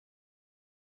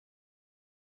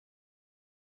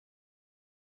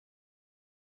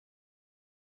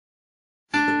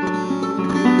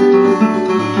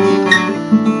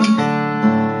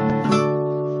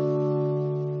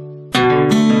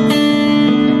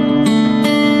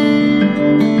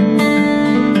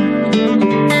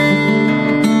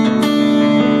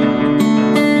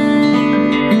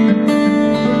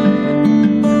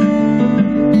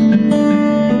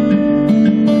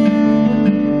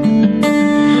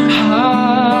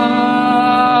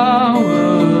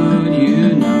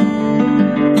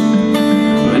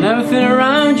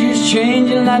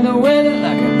Changing like the weather,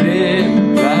 like a big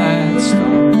black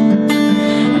storm.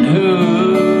 And who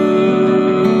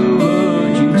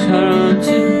would you turn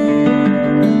to?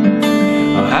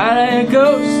 Oh, how it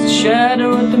goes, the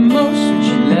shadow at the most, would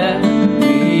you let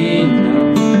me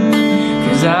know?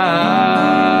 'Cause I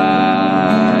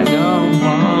don't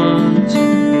want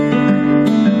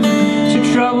to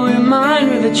trouble your mind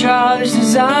with a childish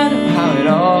design of how it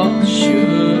all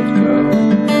should go.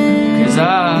 'Cause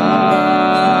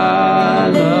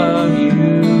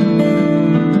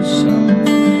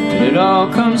it all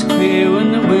comes clear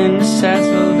when the wind is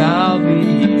settled, I'll be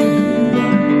here.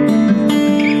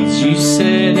 As you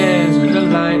say there's with the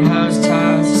lighthouse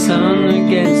ties, the sun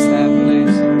against that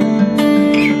place.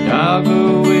 But I'll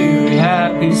go weary,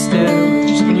 happy still, with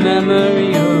just the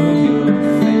memory of your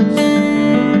face.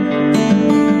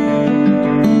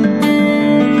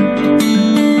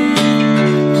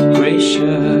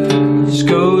 Gracious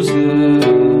goes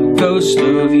the ghost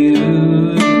of you,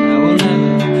 and I will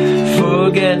never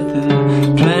forget the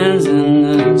plans and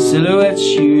the silhouettes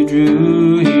you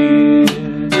drew here.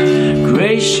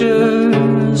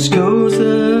 Gracious goes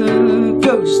the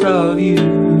ghost of you,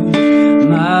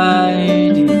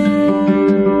 my dear.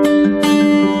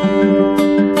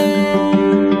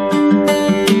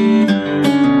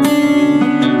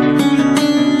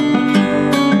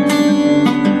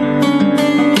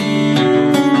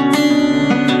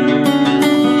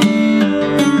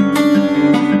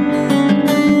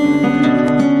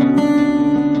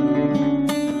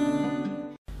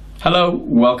 Hello,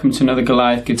 welcome to another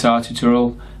Goliath guitar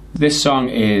tutorial. This song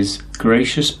is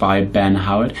Gracious by Ben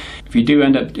Howard. If you do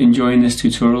end up enjoying this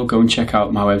tutorial, go and check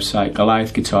out my website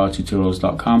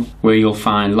goliathguitartutorials.com, where you'll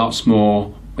find lots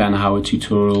more Ben Howard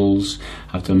tutorials.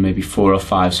 I've done maybe 4 or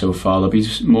 5 so far. There'll be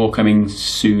more coming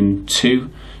soon too,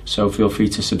 so feel free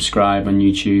to subscribe on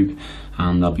YouTube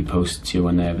and they'll be posted to you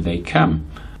whenever they come.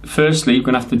 Firstly, we're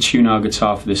going to have to tune our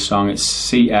guitar for this song. It's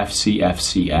C, F, C, F,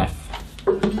 C, F.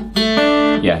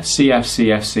 Yeah, C, F,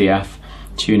 C, F, C, F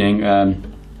tuning.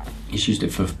 He's used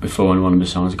it before in one of the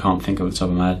songs. I can't think of it off the top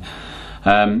of my head.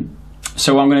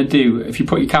 So what I'm going to do, if you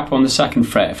put your cap on the 2nd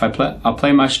fret, I'll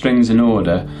play my strings in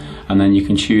order, and then you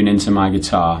can tune into my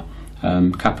guitar.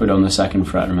 Cap it on the 2nd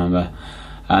fret, remember.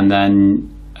 And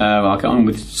then I'll get on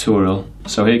with the tutorial.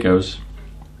 So here goes.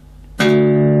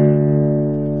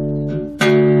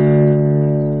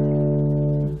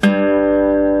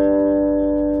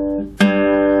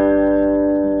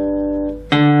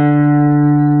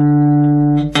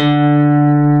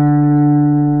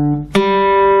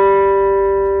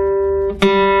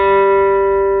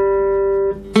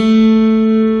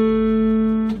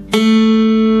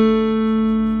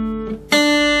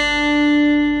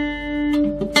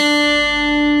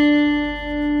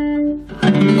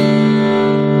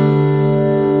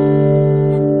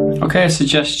 Okay, I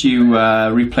suggest you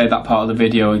replay that part of the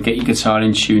video and get your guitar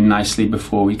in tune nicely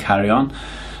before we carry on.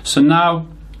 So now,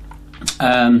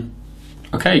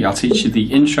 okay, I'll teach you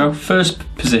the intro. First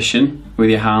position with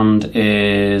your hand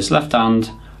is left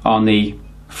hand on the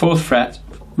 4th fret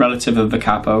relative of the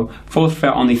capo, 4th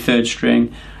fret on the 3rd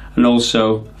string, and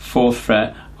also 4th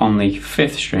fret on the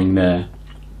 5th string there.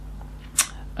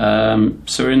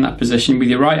 So we're in that position. With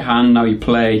your right hand, now you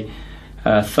play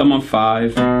thumb on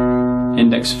 5,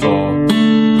 index 4,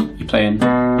 you're playing,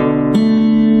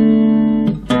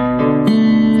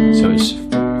 so it's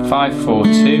 5, 4,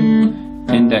 2,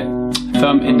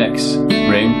 thumb, index,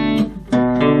 ring,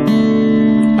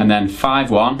 and then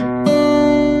 5, 1,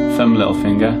 thumb, little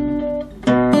finger,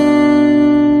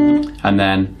 and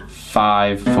then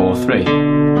 5, 4, 3.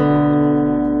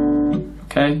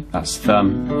 Okay, that's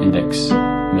thumb, index,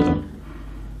 middle.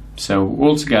 So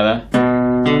all together.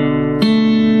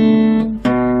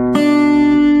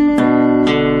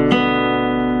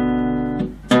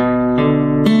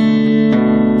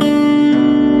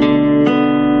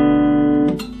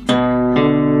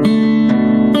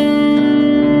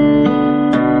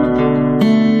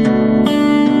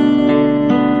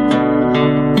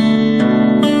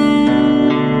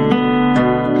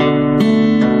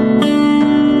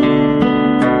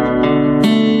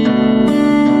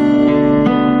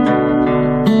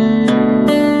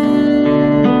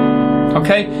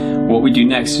 Okay, what we do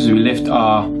next is we lift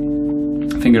our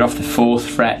finger off the 4th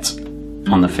fret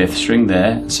on the 5th string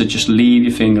there. So just leave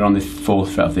your finger on the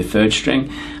 4th fret of the 3rd string,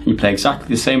 and you play exactly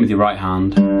the same with your right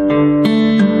hand.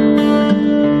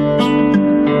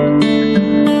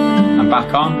 And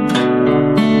back on.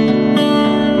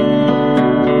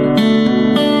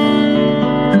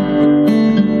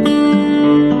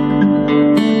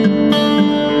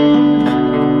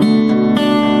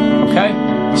 Okay,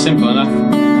 simple enough.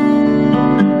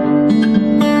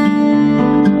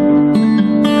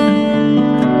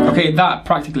 Okay, that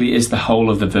practically is the whole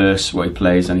of the verse what he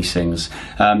plays and he sings.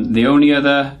 The only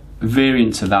other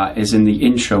variant to that is in the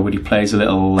intro where he plays a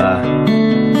little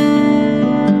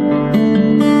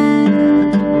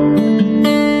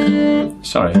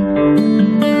sorry.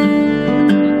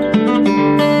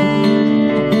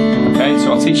 Okay,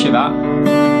 so I'll teach you that.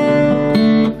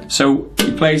 So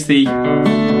he plays the,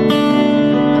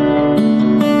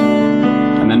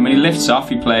 and then when he lifts off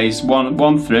he plays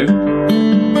one through,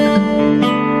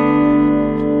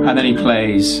 and then he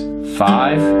plays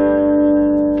 5,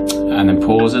 and then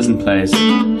pauses and plays.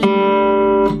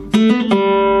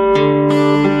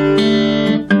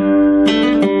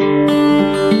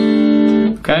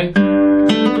 Okay?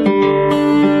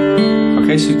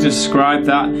 Okay, so to describe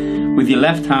that, with your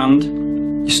left hand,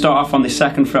 you start off on the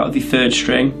 2nd fret of the 3rd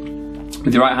string.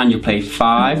 With your right hand you play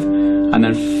 5, and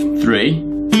then 3.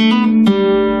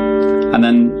 And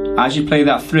then as you play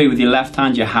that 3 with your left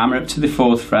hand, you hammer up to the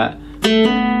 4th fret,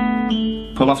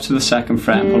 pull off to the 2nd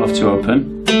fret and pull off to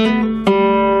open.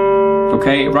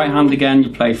 Okay, right hand again, you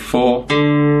play 4,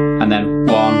 and then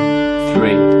 1, 3,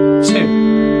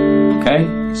 2. Okay,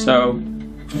 so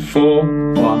 4,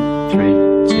 1, 3, 2.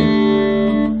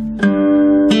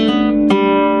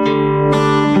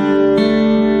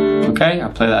 Okay,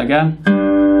 I'll play that again.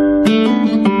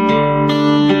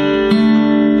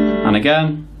 And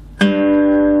again.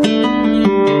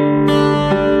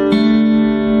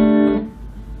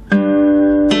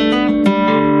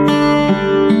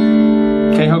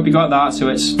 Okay, hope you got that. So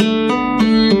it's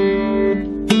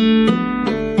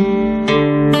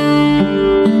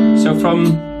so from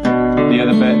the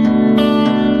other bit.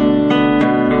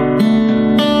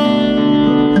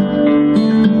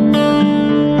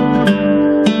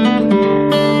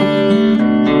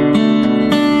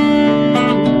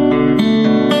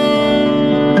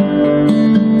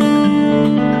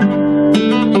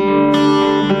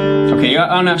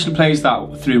 Aaron actually plays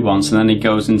that through once, and then he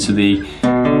goes into the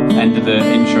end of the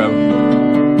intro.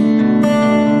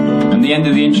 And the end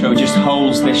of the intro just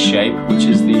holds this shape, which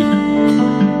is the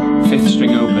 5th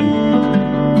string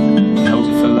open. It holds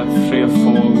it for like 3 or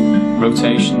 4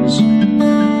 rotations, and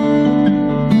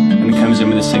it comes in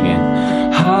with the singing.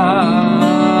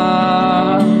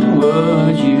 How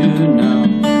would you know?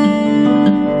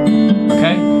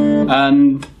 Okay,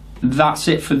 and that's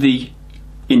it for the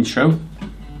intro.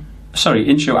 Sorry,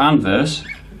 intro and verse.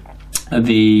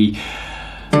 The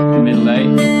middle 8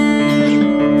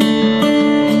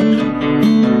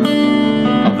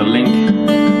 of the link.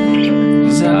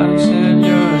 Cause I said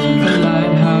yours at the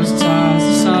lighthouse towers,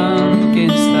 the sun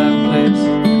against that place.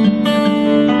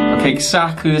 Okay,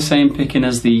 exactly the same picking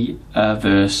as the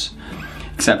verse,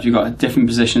 except you've got different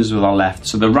positions with our left.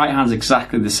 So the right hand's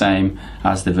exactly the same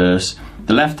as the verse.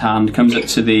 The left hand comes up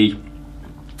to the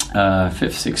 5th,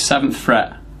 6th, 7th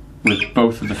fret with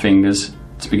both of the fingers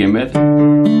to begin with.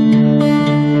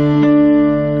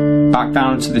 Back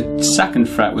down to the 2nd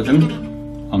fret with them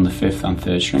on the 5th and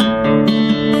 3rd string.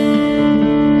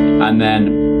 And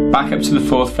then back up to the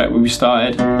 4th fret where we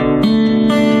started.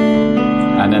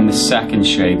 And then the 2nd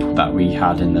shape that we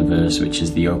had in the verse, which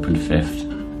is the open 5th.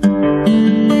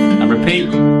 And repeat.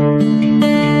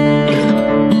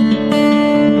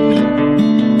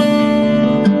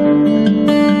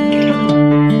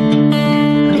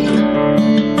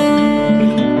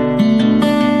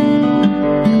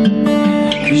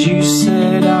 You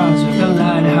said ours with the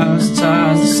lighthouse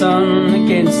towers, the sun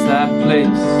against that place.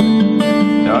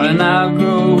 Darling, I'll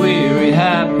grow weary,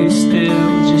 happy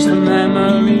still, just the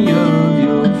memory of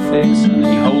your face. And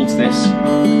then he holds this.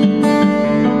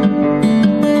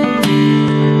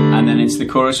 And then it's the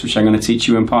chorus, which I'm going to teach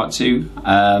you in part 2,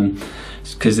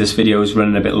 because this video is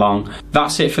running a bit long.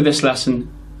 That's it for this lesson.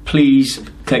 Please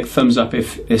click thumbs up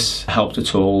if this helped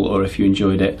at all, or if you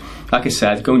enjoyed it. Like I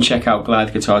said, go and check out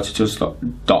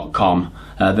GoliathGuitarTutorials.com.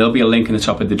 There'll be a link in the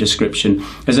top of the description.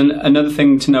 There's another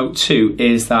thing to note too,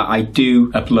 is that I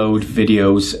do upload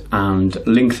videos and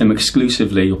link them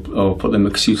exclusively, or put them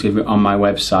exclusively on my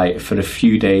website for a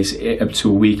few days, up to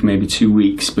a week, maybe 2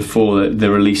 weeks before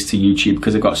they're released to YouTube,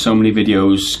 because I've got so many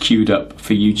videos queued up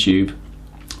for YouTube.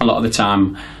 A lot of the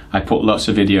time I put lots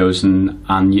of videos,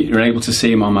 and you're able to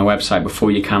see them on my website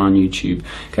before you can on YouTube.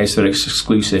 Okay, so it's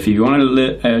exclusive. If you want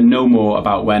to know more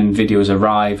about when videos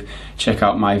arrive, check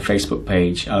out my Facebook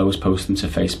page. I always post them to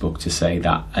Facebook to say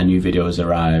that a new video has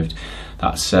arrived.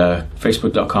 That's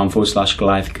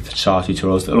facebook.com/Goliath Guitar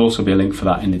Tutorials. There'll also be a link for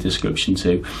that in the description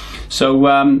too. So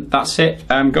that's it.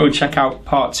 Go and check out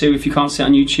part 2. If you can't see it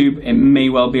on YouTube, it may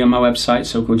well be on my website,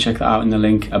 so go and check that out in the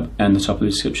link at the top of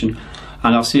the description.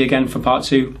 And I'll see you again for part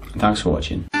 2. Thanks for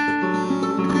watching.